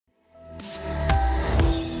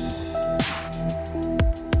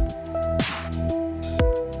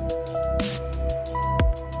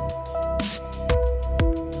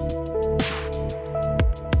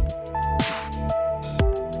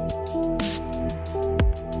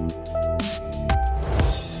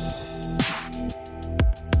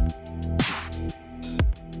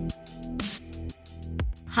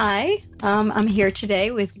Hi, I'm here today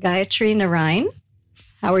with Gayatri Naraine.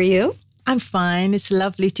 How are you? I'm fine. It's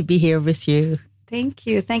lovely to be here with you. Thank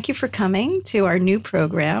you. Thank you for coming to our new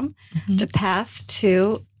program, The Path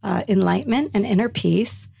to Enlightenment and Inner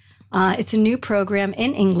Peace. It's a new program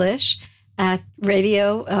in English at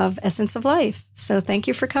Radio of Essence of Life. So thank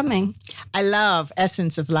you for coming. I love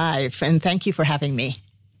Essence of Life, and thank you for having me.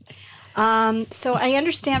 So I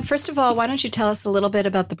understand, first of all, why don't you tell us a little bit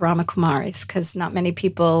about the Brahma Kumaris? Because not many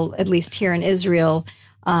people, at least here in Israel,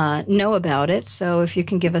 know about it. So if you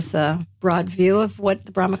can give us a broad view of what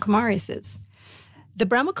the Brahma Kumaris is. The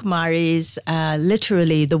Brahma Kumaris,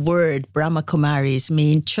 literally the word Brahma Kumaris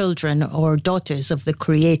mean children or daughters of the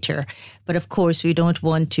Creator. But of course, we don't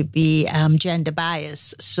want to be gender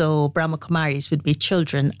biased. So Brahma Kumaris would be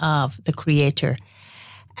children of the Creator.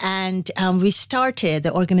 And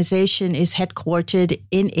the organization is headquartered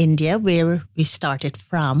in India, where we started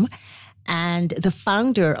from. And the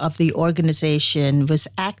founder of the organization was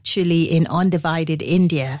actually in undivided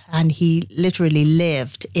India, and he literally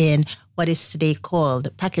lived in what is today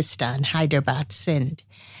called Pakistan, Hyderabad, Sindh.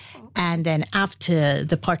 And then after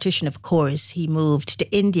the partition, of course, he moved to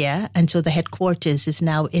India, and so the headquarters is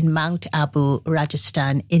now in Mount Abu,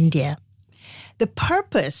 Rajasthan, India. The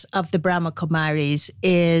purpose of the Brahma Kumaris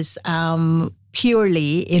is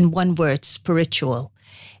purely, in one word, spiritual,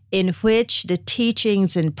 in which the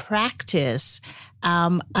teachings and practice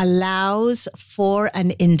allows for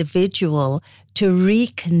an individual to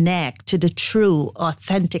reconnect to the true,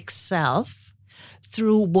 authentic self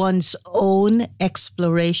through one's own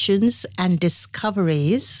explorations and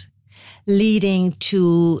discoveries, leading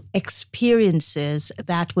to experiences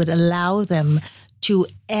that would allow them to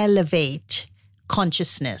elevate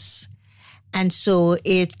consciousness. And so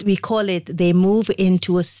we call it, they move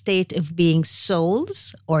into a state of being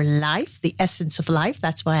souls or life, the essence of life.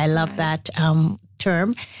 That's why I love that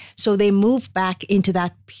term. So they move back into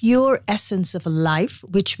that pure essence of life,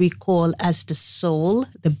 which we call as the soul,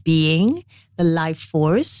 the being, the life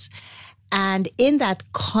force. And in that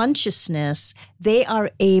consciousness, they are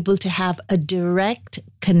able to have a direct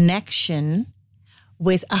connection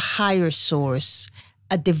with a higher source,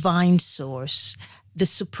 a divine source, the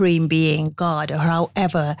supreme being, God, or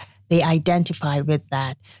however they identify with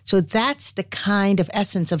that. So that's the kind of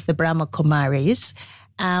essence of the Brahma Kumaris.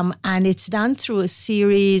 And it's done through a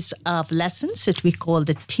series of lessons that we call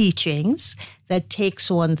the teachings that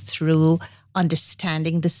takes one through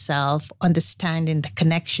understanding the self, understanding the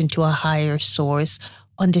connection to a higher source,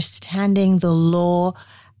 understanding the law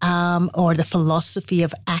or the philosophy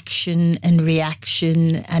of action and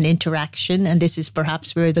reaction and interaction. And this is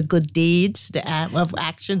perhaps where the good deeds of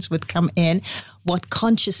actions would come in. What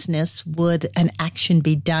consciousness would an action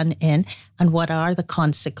be done in, and what are the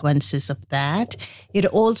consequences of that? It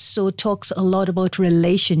also talks a lot about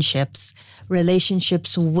relationships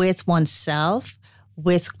with oneself,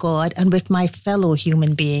 with God, and with my fellow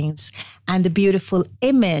human beings. And the beautiful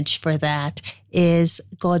image for that is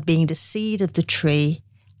God being the seed of the tree,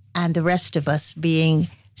 and the rest of us being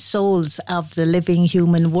souls of the living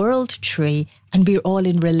human world tree, and we're all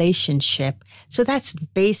in relationship. So that's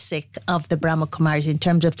basic of the Brahma Kumaris in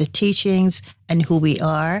terms of the teachings and who we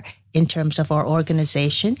are in terms of our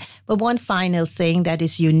organization. But one final thing that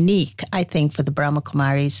is unique, I think, for the Brahma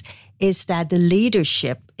Kumaris is that the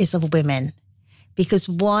leadership is of women. Because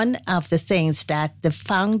one of the things that the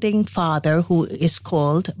founding father, who is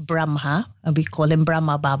called Brahma, and we call him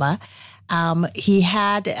Brahma Baba, he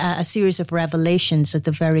had a series of revelations at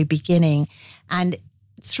the very beginning. And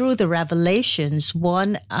through the revelations,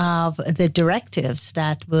 one of the directives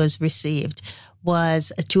that was received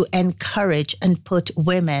was to encourage and put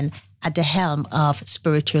women at the helm of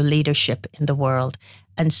spiritual leadership in the world.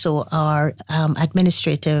 And so our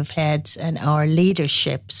administrative heads and our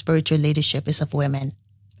leadership, spiritual leadership, is of women.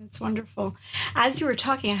 That's wonderful. As you were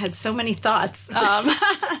talking, I had so many thoughts.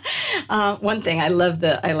 One thing, I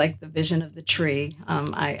like the vision of the tree.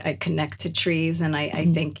 I connect to trees, and I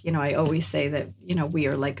think, I always say that, we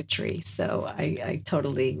are like a tree. So I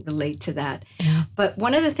totally relate to that. Yeah. But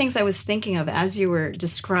one of the things I was thinking of as you were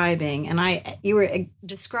describing, you were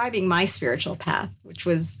describing my spiritual path, which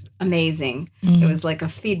was amazing. It was like a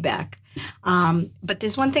feedback. But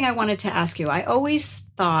there's one thing I wanted to ask you. I always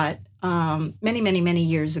thought, many, many, many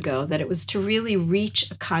years ago, that it was to really reach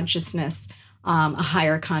a consciousness, a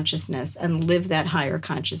higher consciousness, and live that higher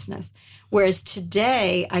consciousness. Whereas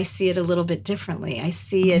today, I see it a little bit differently. I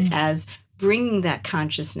see it as bringing that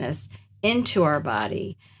consciousness into our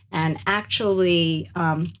body and actually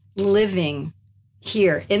living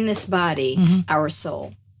here in this body, our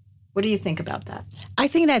soul. What do you think about that? I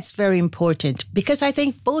think that's very important because I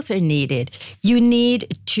think both are needed. You need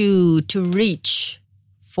to reach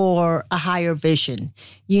for a higher vision.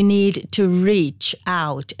 You need to reach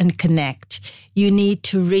out and connect. You need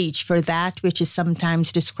to reach for that which is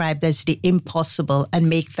sometimes described as the impossible and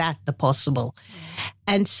make that the possible.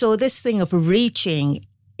 And so this thing of reaching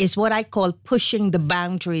is what I call pushing the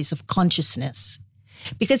boundaries of consciousness.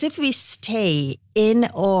 Because if we stay in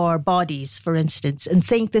our bodies, for instance, and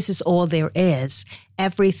think this is all there is,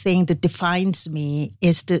 everything that defines me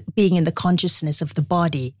is being in the consciousness of the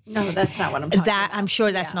body. No, that's not what I'm talking about. I'm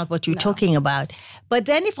sure that's not what you're talking about. But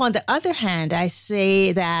then if on the other hand, I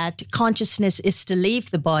say that consciousness is to leave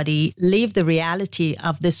the body, leave the reality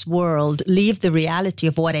of this world, leave the reality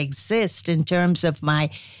of what exists in terms of my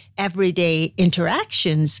everyday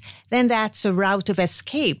interactions, then that's a route of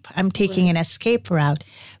escape. I'm taking an escape route.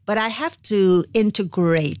 But I have to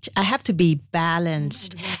integrate. I have to be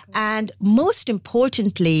balanced. Exactly. And most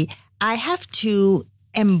importantly, I have to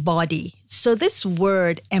embody. So this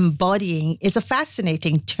word embodying is a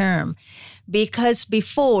fascinating term because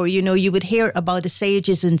before, you would hear about the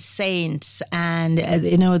sages and saints and,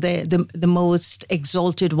 the most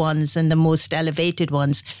exalted ones and the most elevated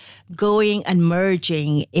ones going and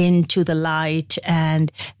merging into the light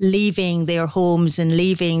and leaving their homes and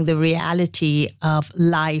leaving the reality of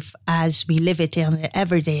life as we live it on an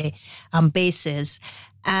everyday basis.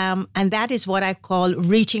 And that is what I call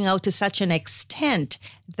reaching out to such an extent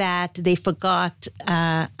that they forgot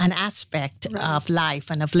an aspect of life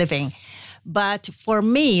and of living. But for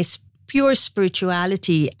me, pure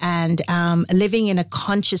spirituality and living in a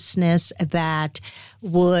consciousness that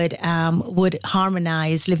would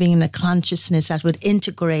harmonize, living in a consciousness that would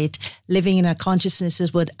integrate, living in a consciousness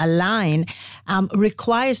that would align,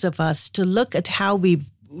 requires of us to look at how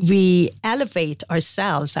we elevate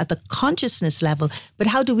ourselves at the consciousness level, but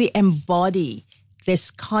how do we embody this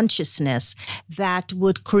consciousness that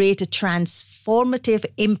would create a transformative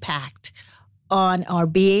impact on our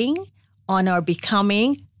being, on our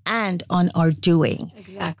becoming, and on our doing.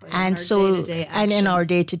 Exactly. And so, and in our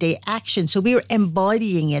day-to-day action. So we're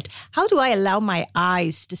embodying it. How do I allow my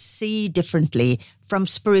eyes to see differently from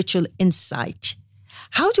spiritual insight?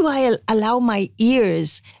 How do I allow my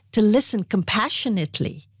ears to listen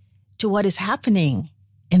compassionately to what is happening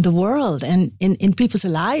in the world and in people's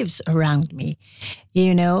lives around me?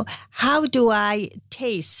 How do I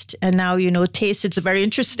taste? And now, taste is a very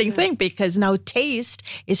interesting thing because now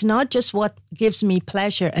taste is not just what gives me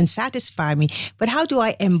pleasure and satisfy me, but how do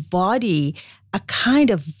I embody a kind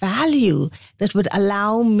of value that would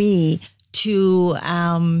allow me to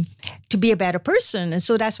be a better person. And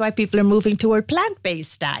so that's why people are moving toward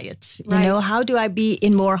plant-based diets. Right. How do I be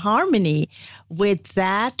in more harmony with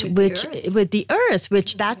that, with the earth,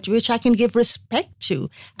 which I can give respect to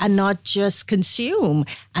and not just consume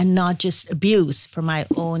and not just abuse for my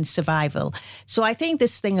own survival. So I think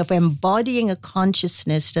this thing of embodying a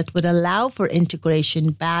consciousness that would allow for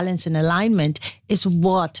integration, balance, and alignment is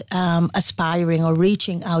what aspiring or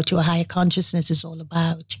reaching out to a higher consciousness is all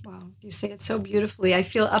about. Wow. You say it so beautifully. I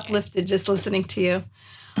feel uplifted just listening to you.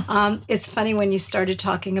 It's funny when you started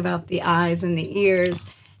talking about the eyes and the ears,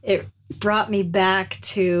 it brought me back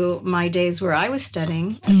to my days where I was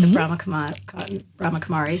studying at the Brahma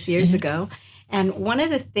Kumaris years ago. And one of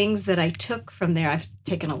the things that I took from there, I've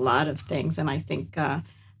taken a lot of things, and I think,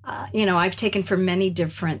 I've taken from many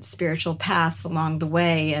different spiritual paths along the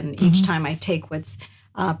way. And each time I take what's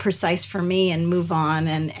precise for me and move on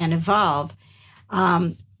and evolve.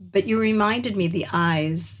 But you reminded me the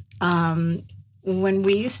eyes. When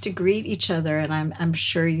we used to greet each other, and I'm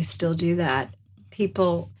sure you still do that,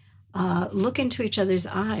 people look into each other's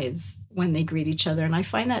eyes when they greet each other. And I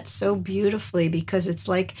find that so beautifully because it's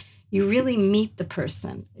like you really meet the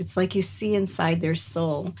person. It's like you see inside their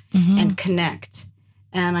soul and connect.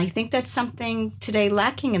 And I think that's something today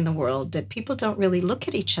lacking in the world, that people don't really look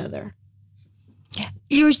at each other.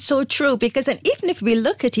 You're so true, because even if we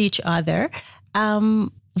look at each other,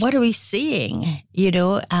 what are we seeing? You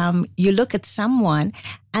look at someone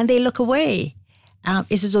and they look away.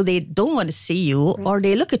 It's as though they don't want to see you, or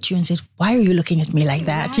they look at you and say, why are you looking at me like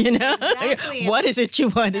that? Exactly. What is it you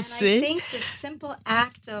want to see? I think the simple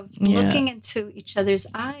act of looking into each other's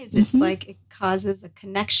eyes, it's like it causes a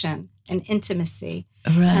connection, an intimacy.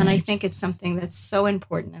 Right. And I think it's something that's so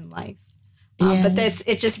important in life. But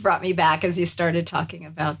it just brought me back as you started talking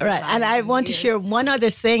about that. Right. And I want to share one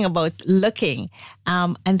other thing about looking.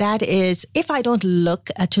 And that is, if I don't look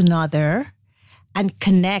at another and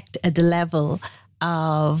connect at the level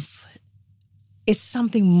of it's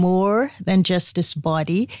something more than just this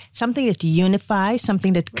body, something that unifies,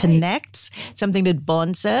 something that connects, something that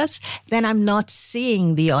bonds us, then I'm not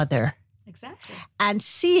seeing the other. Exactly. And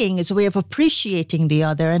seeing is a way of appreciating the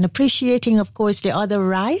other, and appreciating, of course, the other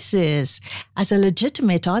rises as a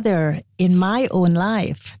legitimate other in my own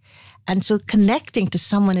life. And so connecting to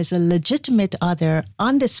someone as a legitimate other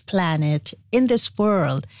on this planet, in this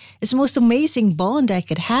world, is the most amazing bond I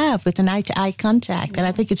could have with an eye-to-eye contact. And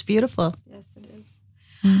I think it's beautiful. Yes, it is.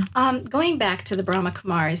 Going back to the Brahma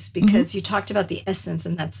Kumaris, because you talked about the essence,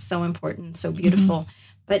 and that's so important, so beautiful.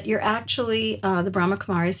 But you're actually, the Brahma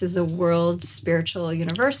Kumaris is a world spiritual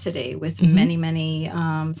university with many, many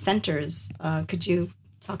centers. Could you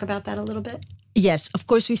talk about that a little bit? Yes, of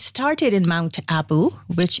course, we started in Mount Abu,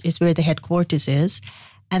 which is where the headquarters is.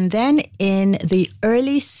 And then in the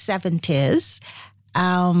early 70s,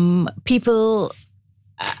 people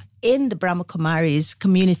in the Brahma Kumaris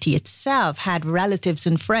community itself had relatives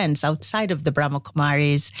and friends outside of the Brahma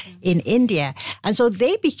Kumaris in India. And so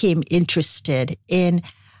they became interested in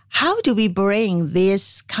how do we bring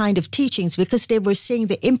this kind of teachings, because they were seeing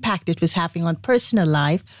the impact it was having on personal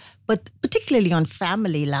life, but particularly on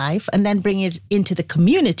family life, and then bring it into the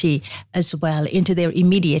community as well, into their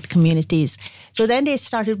immediate communities. So then they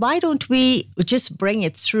started, why don't we just bring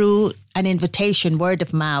it through an invitation, word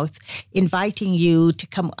of mouth, inviting you to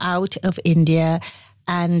come out of India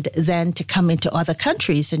and then to come into other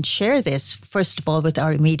countries and share this, first of all, with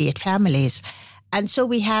our immediate families. And so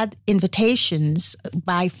we had invitations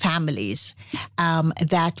by families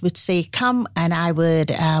that would say, come and I would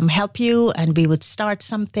help you, and we would start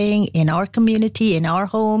something in our community, in our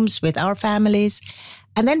homes, with our families.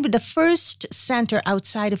 And then the first center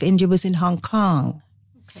outside of India was in Hong Kong.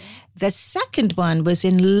 Okay. The second one was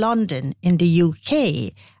in London in the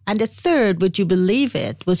UK. And the third, would you believe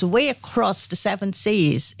it, was way across the seven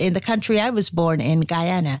seas in the country I was born in,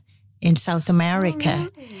 Guyana, in South America. Oh,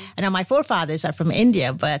 really? And my forefathers are from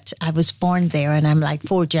India, but I was born there, and I'm like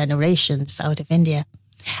 4 generations out of India.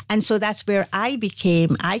 And so that's where I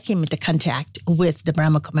came into contact with the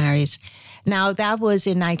Brahma Kumaris. Now, that was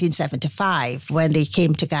in 1975 when they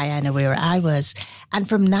came to Guyana, where I was. And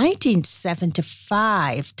from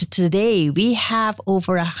 1975 to today, we have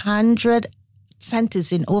over 100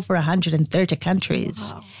 centers in over 130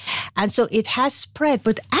 countries. Wow. And so it has spread,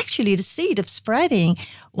 but actually the seed of spreading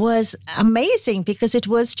was amazing, because it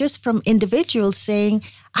was just from individuals saying,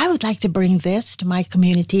 I would like to bring this to my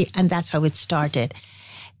community, and that's how it started.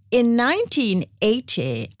 In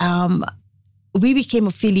 1980, we became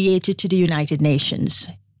affiliated to the United Nations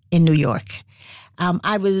in New York.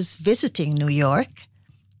 I was visiting New York,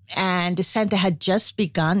 and the center had just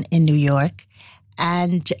begun in New York,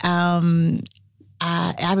 and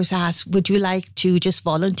I was asked, would you like to just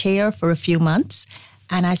volunteer for a few months?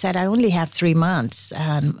 And I said, I only have 3 months.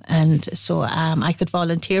 And so I could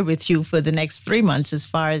volunteer with you for the next 3 months as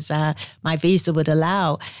far as my visa would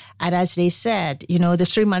allow. And as they said, the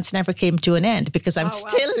 3 months never came to an end, because I'm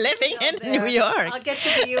still living in New York. I'll get to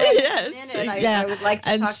the UN in a minute. I would like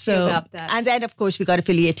to talk to you about that. And then, of course, we got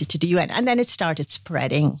affiliated to the UN. And then it started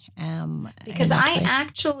spreading. Because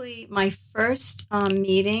my first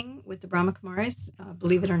meeting with the Brahma Kumaris,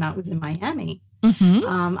 believe it or not, was in Miami.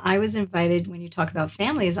 Mm-hmm. I was invited, when you talk about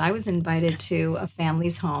families, I was invited to a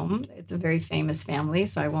family's home. It's a very famous family,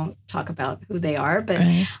 so I won't talk about who they are, but,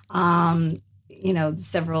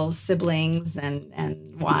 several siblings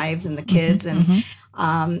and wives and the kids. And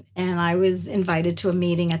I was invited to a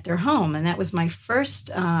meeting at their home. And that was my first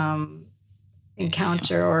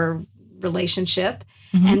encounter or relationship.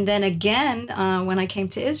 Mm-hmm. And then again, when I came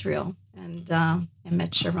to Israel and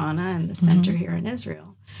met Sharana and the center here in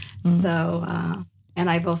Israel. Mm-hmm. So, and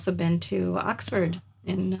I've also been to Oxford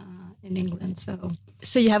in England.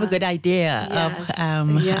 So you have a good idea of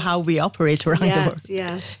how we operate around the world.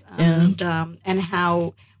 Yes. And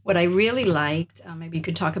how, what I really liked, maybe you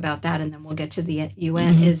could talk about that, and then we'll get to the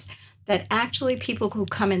UN, is that actually people who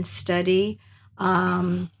come and study,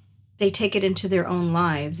 they take it into their own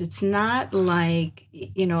lives. It's not like,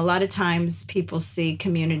 a lot of times people see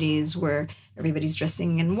communities where everybody's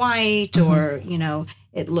dressing in white, or,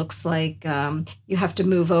 it looks like you have to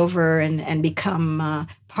move over and become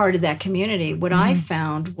part of that community. What I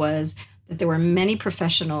found was that there were many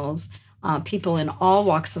professionals, people in all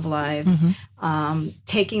walks of lives,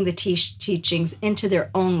 taking the teachings into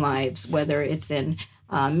their own lives, whether it's in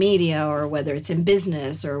media, or whether it's in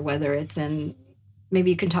business, or whether it's in, maybe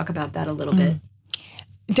you can talk about that a little bit.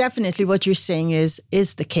 Definitely what you're saying is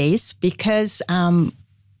the case, because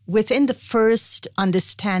within the first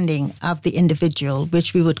understanding of the individual,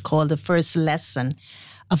 which we would call the first lesson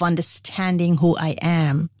of understanding who I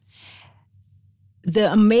am,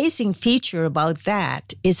 the amazing feature about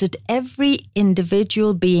that is that every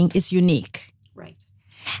individual being is unique. Right.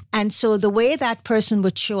 And so the way that person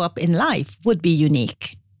would show up in life would be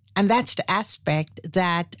unique. And that's the aspect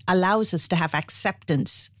that allows us to have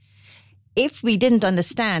acceptance. If we didn't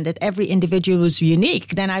understand that every individual was unique,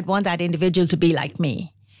 then I'd want that individual to be like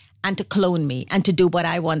me and to clone me and to do what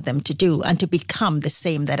I want them to do and to become the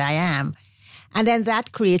same that I am. And then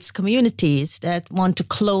that creates communities that want to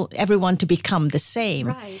clone everyone to become the same.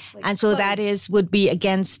 Right, like and so that would be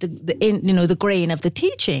against the grain of the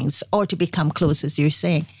teachings, or to become close, as you're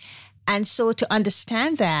saying. And so to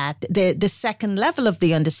understand that, the second level of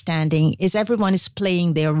the understanding is everyone is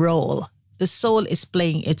playing their role. The soul is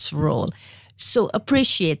playing its role. So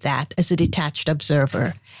appreciate that as a detached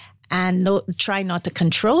observer. And try not to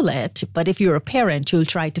control it. But if you're a parent, you'll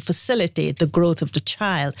try to facilitate the growth of the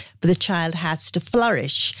child. But the child has to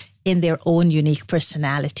flourish in their own unique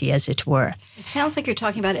personality, as it were. It sounds like you're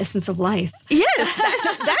talking about essence of life. Yes,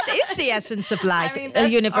 that is the essence of life. I mean,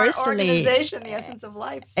 that's universally. Our organization, the essence of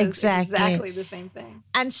life, says exactly the same thing.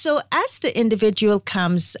 And so as the individual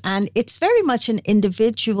comes, and it's very much an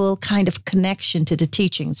individual kind of connection to the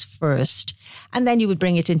teachings first, and then you would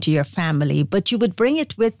bring it into your family, but you would bring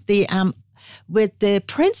it with the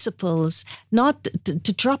principles, not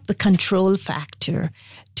to drop the control factor,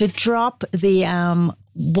 to drop the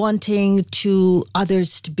wanting to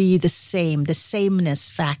others to be the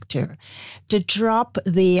sameness factor, to drop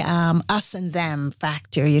the us and them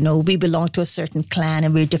factor. We belong to a certain clan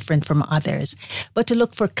and we're different from others, but to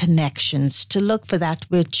look for connections, to look for that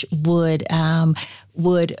which would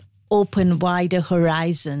open wider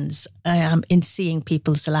horizons in seeing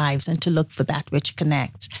people's lives, and to look for that which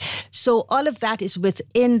connects. So all of that is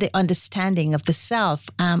within the understanding of the self,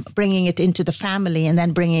 bringing it into the family and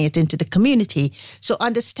then bringing it into the community. So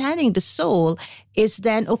understanding the soul is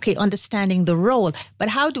then, understanding the role. But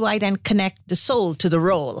how do I then connect the soul to the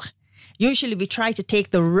role? Usually we try to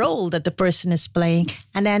take the role that the person is playing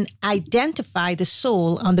and then identify the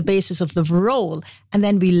soul on the basis of the role, and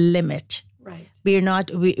then we limit. Right.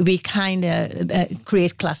 We kind of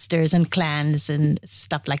create clusters and clans and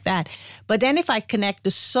stuff like that. But then if I connect the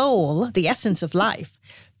soul, the essence of life,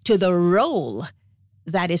 to the role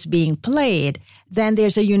that is being played, then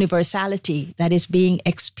there's a universality that is being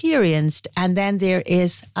experienced. And then there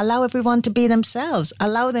is allow everyone to be themselves,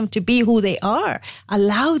 allow them to be who they are,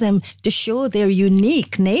 allow them to show their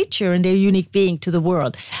unique nature and their unique being to the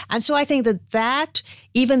world. And so I think that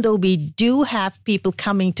even though we do have people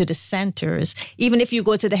coming to the centers, even if you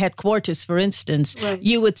go to the headquarters, for instance, right,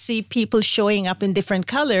 you would see people showing up in different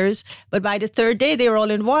colors, but by the third day, they're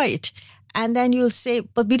all in white. And then you'll say,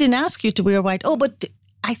 but we didn't ask you to wear white. Oh, but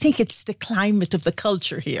I think it's the climate of the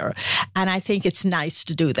culture here. And I think it's nice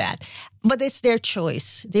to do that. But it's their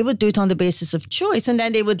choice. They would do it on the basis of choice. And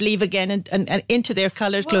then they would leave again and into their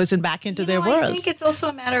colored clothes and back into their world. I think it's also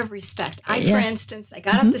a matter of respect. For instance, I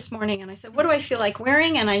got up this morning and I said, what do I feel like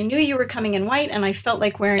wearing? And I knew you were coming in white and I felt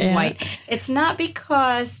like wearing white. It's not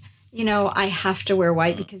because, I have to wear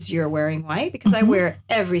white because you're wearing white, because I wear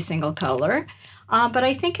every single color. But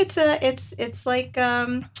I think it's like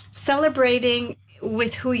celebrating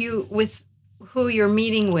with who you're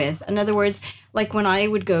meeting with. In other words, like when I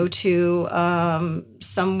would go to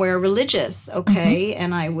somewhere religious,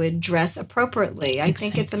 and I would dress appropriately. I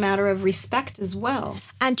think it's a matter of respect as well.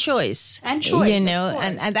 And choice. And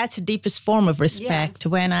that's the deepest form of respect.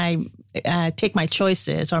 Yes. When I take my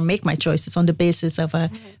choices or make my choices on the basis of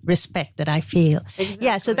a respect that I feel. Exactly.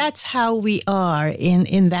 Yeah, so that's how we are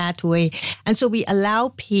in that way. And so we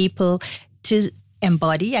allow people to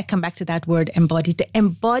embody, I come back to that word embody, to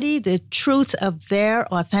embody the truth of their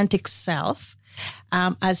authentic self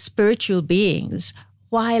as spiritual beings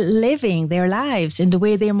while living their lives in the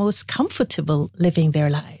way they're most comfortable living their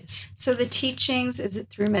lives. So the teachings, is it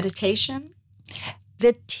through meditation?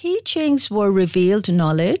 The teachings were revealed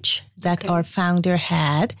knowledge that our founder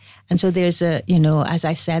had. And so there's as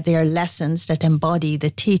I said, there are lessons that embody the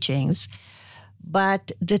teachings.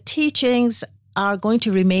 But the teachings are going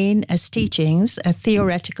to remain as teachings, a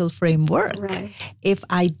theoretical framework, if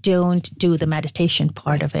I don't do the meditation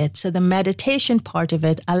part of it. So the meditation part of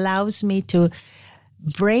it allows me to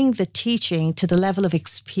bring the teaching to the level of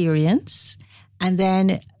experience. And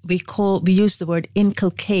then we use the word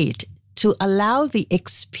inculcate, to allow the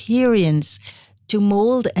experience to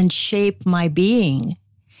mold and shape my being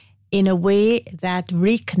in a way that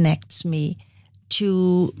reconnects me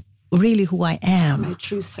to really who I am.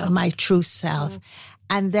 My true self.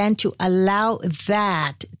 And then to allow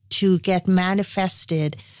that to get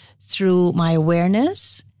manifested through my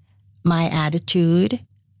awareness, my attitude,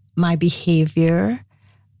 my behavior,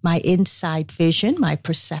 my insight vision, my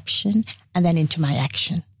perception, and then into my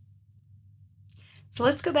action. So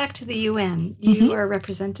let's go back to the UN. You are a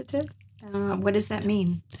representative. What does that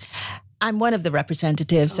mean? I'm one of the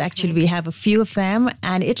representatives. Okay. Actually, we have a few of them.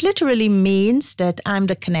 And it literally means that I'm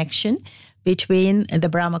the connection between the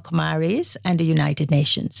Brahma Kumaris and the United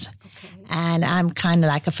Nations. Okay. And I'm kind of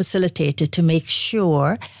like a facilitator to make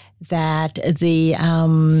sure that the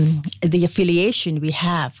affiliation we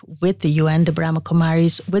have with the UN, the Brahma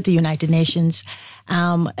Kumaris, with the United Nations,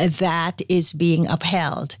 that is being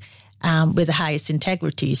upheld with the highest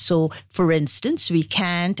integrity. So, for instance, we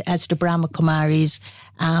can't, as the Brahma Kumaris,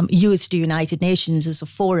 use the United Nations as a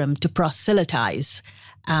forum to proselytize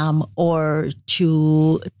or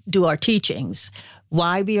to do our teachings.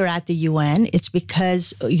 Why we are at the UN? It's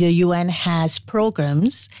because the UN has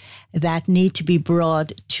programs that need to be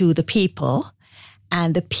brought to the people,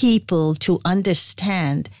 and the people to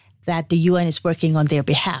understand that the UN is working on their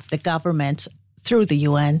behalf. The governments, through the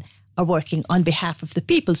UN, are working on behalf of the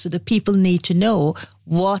people. So the people need to know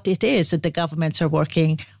what it is that the governments are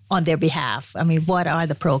working on their behalf. I mean, what are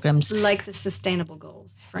the programs? Like the sustainable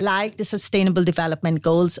goals. Like the sustainable development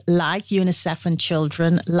goals, like UNICEF and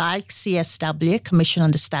children, like CSW, Commission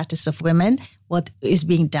on the Status of Women, what is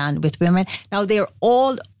being done with women. Now, they're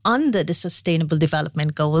all under the sustainable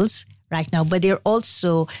development goals right now, but they're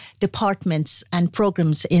also departments and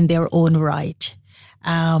programs in their own right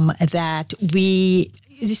that we...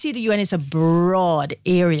 You see, the UN is a broad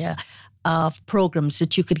area of programs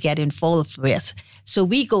that you could get involved with. So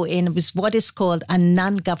we go in with what is called a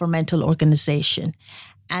non-governmental organization.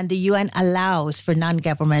 And the UN allows for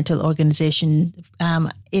non-governmental organization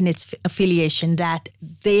in its affiliation that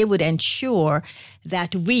they would ensure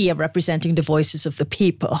that we are representing the voices of the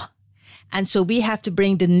people. And so we have to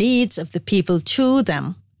bring the needs of the people to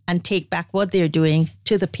them and take back what they're doing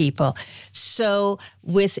to the people. So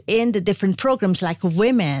within the different programs like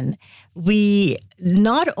women, we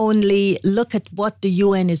not only look at what the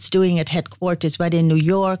UN is doing at headquarters, whether in New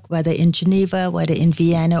York, whether in Geneva, whether in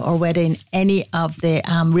Vienna, or whether in any of the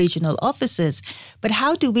regional offices, but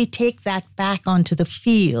how do we take that back onto the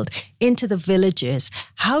field, into the villages?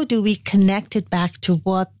 How do we connect it back to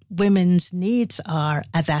what women's needs are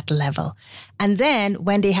at that level? And then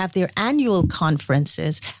when they have their annual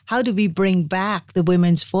conferences, how do we bring back the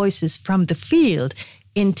women's voices from the field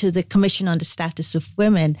into the Commission on the Status of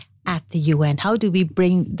Women at the UN? How do we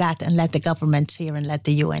bring that and let the governments here and let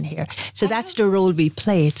the UN here? So that's the role we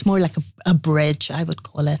play. It's more like a bridge, I would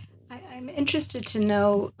call it. I'm interested to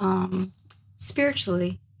know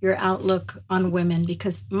spiritually your outlook on women,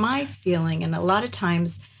 because my feeling, and a lot of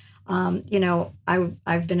times,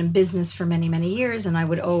 I've been in business for many, many years, and I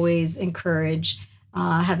would always encourage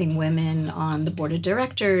having women on the board of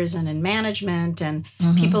directors and in management. And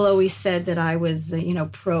people always said that I was,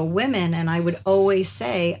 pro-women, and I would always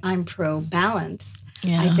say I'm pro-balance.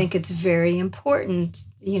 Yeah. I think it's very important,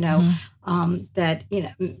 that,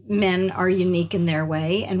 men are unique in their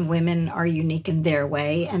way and women are unique in their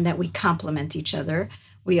way, and that we complement each other.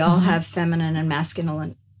 We all have feminine and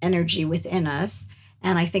masculine energy within us.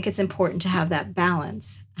 And I think it's important to have that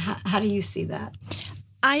balance. How do you see that?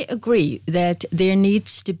 I agree that there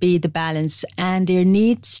needs to be the balance, and there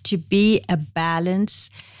needs to be a balance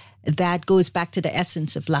that goes back to the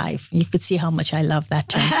essence of life. You could see how much I love that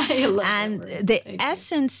term. And the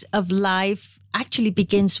essence of life actually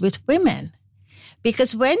begins with women.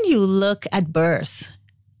 Because when you look at birth,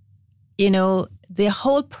 the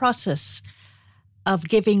whole process of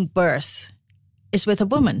giving birth is with a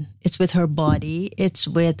woman. It's with her body. It's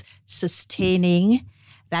with sustaining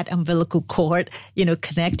that umbilical cord,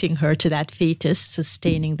 connecting her to that fetus,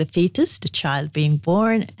 sustaining the fetus, the child being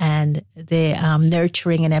born, and the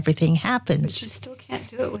nurturing and everything happens. But you still can't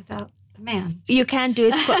do it without the man. You can't do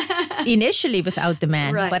it initially without the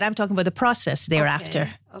man, right. But I'm talking about the process thereafter.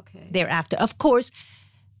 Okay. Thereafter. Of course,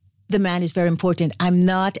 the man is very important. I'm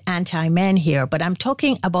not anti-man here, but I'm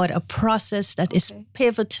talking about a process that is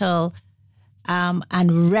pivotal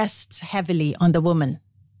and rests heavily on the woman.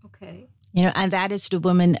 Okay. And that is the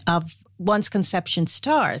woman of once conception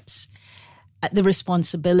starts, the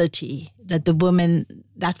responsibility that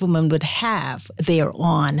that woman would have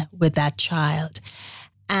thereon with that child.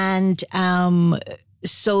 And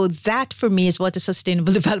so that for me is what the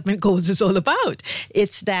Sustainable Development Goals is all about.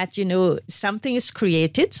 It's that, something is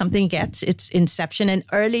created, something gets its inception and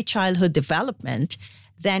early childhood development.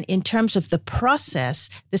 Then in terms of the process,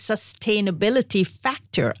 the sustainability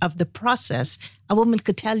factor of the process, a woman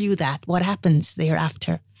could tell you that, what happens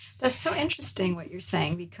thereafter. That's so interesting what you're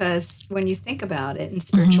saying, because when you think about it in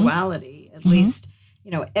spirituality, at least,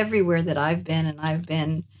 everywhere that I've been, and I've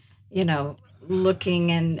been,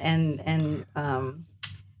 looking and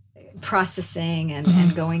processing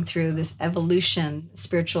and going through this evolution,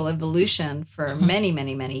 spiritual evolution for many,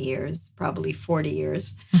 many, many years, probably 40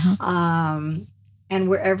 years. And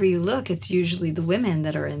wherever you look, it's usually the women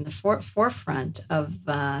that are in the forefront of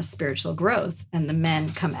spiritual growth, and the men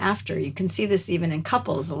come after. You can see this even in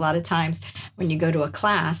couples. A lot of times when you go to a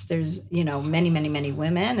class, there's, many, many, many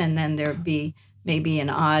women, and then there'd be maybe an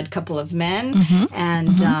odd couple of men.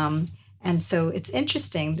 And so it's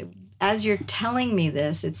interesting. As you're telling me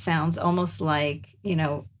this, it sounds almost like,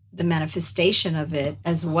 the manifestation of it,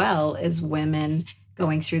 as well as women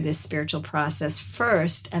going through this spiritual process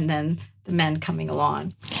first, and then the men coming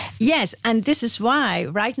along. Yes, and this is why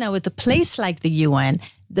right now at a place like the UN,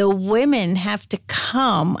 the women have to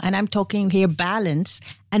come, and I'm talking here balance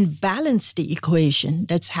the equation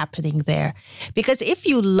that's happening there. Because if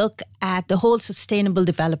you look at the whole Sustainable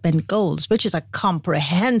Development Goals, which is a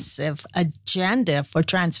comprehensive agenda for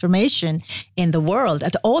transformation in the world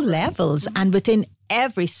at all levels and within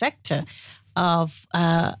every sector of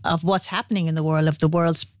what's happening in the world, of the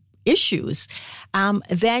world's issues,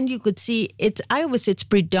 then you could see it's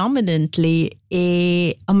predominantly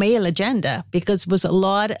a male agenda, because it was a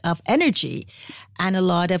lot of energy and a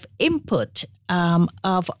lot of input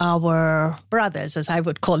of our brothers, as I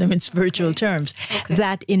would call them in spiritual terms,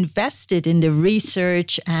 that invested in the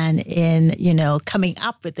research and in, coming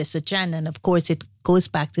up with this agenda. And of course, it goes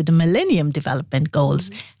back to the Millennium Development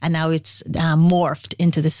Goals, and now it's morphed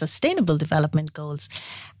into the Sustainable Development Goals.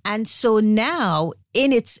 And so now,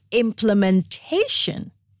 in its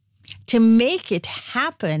implementation, to make it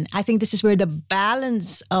happen, I think this is where the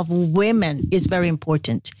balance of women is very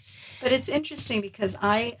important. But it's interesting because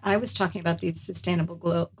I was talking about these sustainable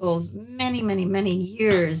goals many, many, many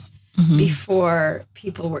years before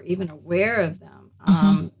people were even aware of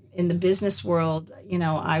them. In the business world,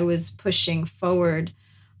 I was pushing forward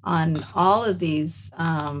on all of these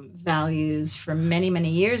values for many, many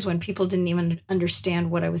years when people didn't even understand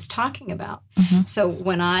what I was talking about. So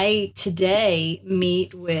when I today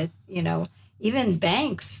meet with, even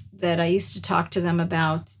banks that I used to talk to them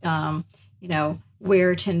about,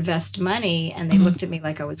 where to invest money, and they looked at me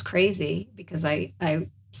like I was crazy because I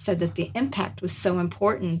said that the impact was so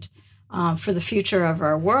important for the future of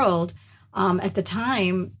our world. At the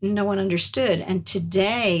time, no one understood. And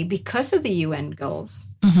today, because of the UN goals,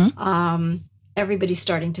 everybody's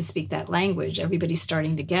starting to speak that language. Everybody's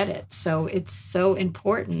starting to get it. So it's so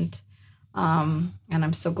important. And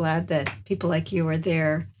I'm so glad that people like you are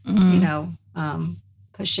there,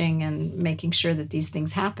 pushing and making sure that these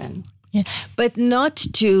things happen. Yeah, but not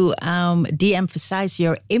to de-emphasize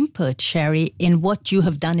your input, Shari, in what you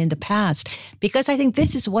have done in the past, because I think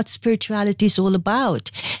this is what spirituality is all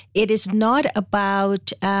about. It is not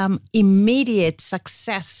about immediate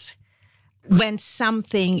success when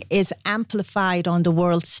something is amplified on the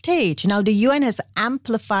world stage. Now, the UN has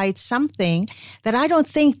amplified something that I don't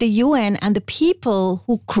think the UN and the people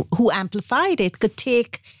who amplified it could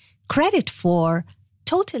take credit for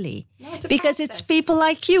totally. No, because it's people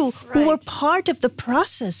like you who were part of the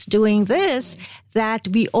process doing this, that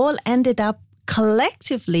we all ended up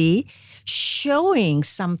collectively showing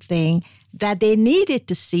something that they needed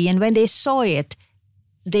to see. And when they saw it,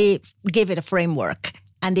 they gave it a framework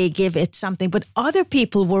and they give it something. But other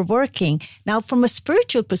people were working. Now, from a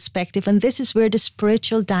spiritual perspective, and this is where the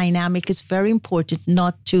spiritual dynamic is very important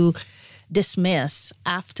not to dismiss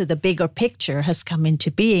after the bigger picture has come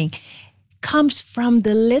into being, comes from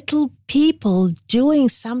the little people doing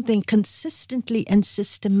something consistently and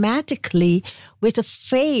systematically with a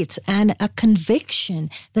faith and a conviction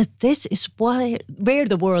that this is where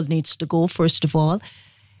the world needs to go, first of all.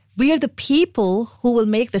 We are the people who will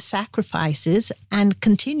make the sacrifices and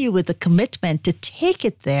continue with the commitment to take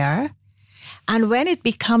it there. And when it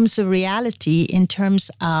becomes a reality in terms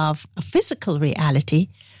of a physical reality,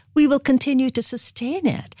 we will continue to sustain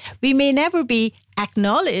it. We may never be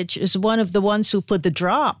acknowledged as one of the ones who put the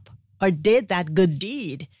drop or did that good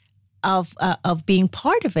deed of being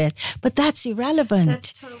part of it, but that's irrelevant.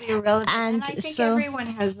 That's totally irrelevant. And I think everyone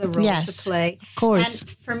has the role to play. Of course.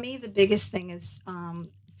 And for me, the biggest thing is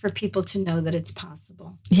for people to know that it's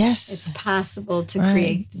possible. Yes. It's possible to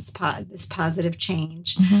create this positive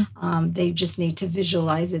change. They just need to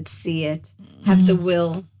visualize it, see it, have the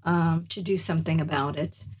will to do something about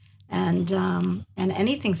it. And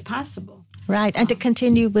anything's possible. Right, and to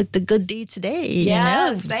continue with the Good Deeds Day,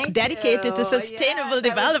 Yes, thank dedicated you. to sustainable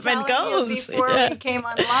development goals. Before we came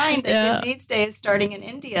online, the Good Deeds Day is starting in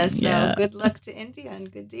India. So good luck to India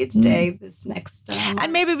and Good Deeds Day this next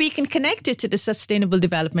and maybe we can connect it to the sustainable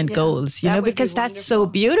development goals, because that's so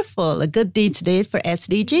beautiful. A Good Deeds Day for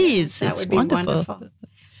SDGs. That would be wonderful.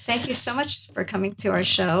 Thank you so much for coming to our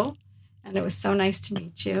show. And it was so nice to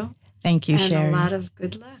meet you. Thank you, Shari. And a lot of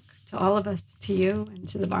good luck to all of us, to you and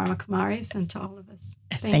to the Brahma Kumaris and to all of us.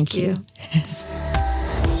 Thank you.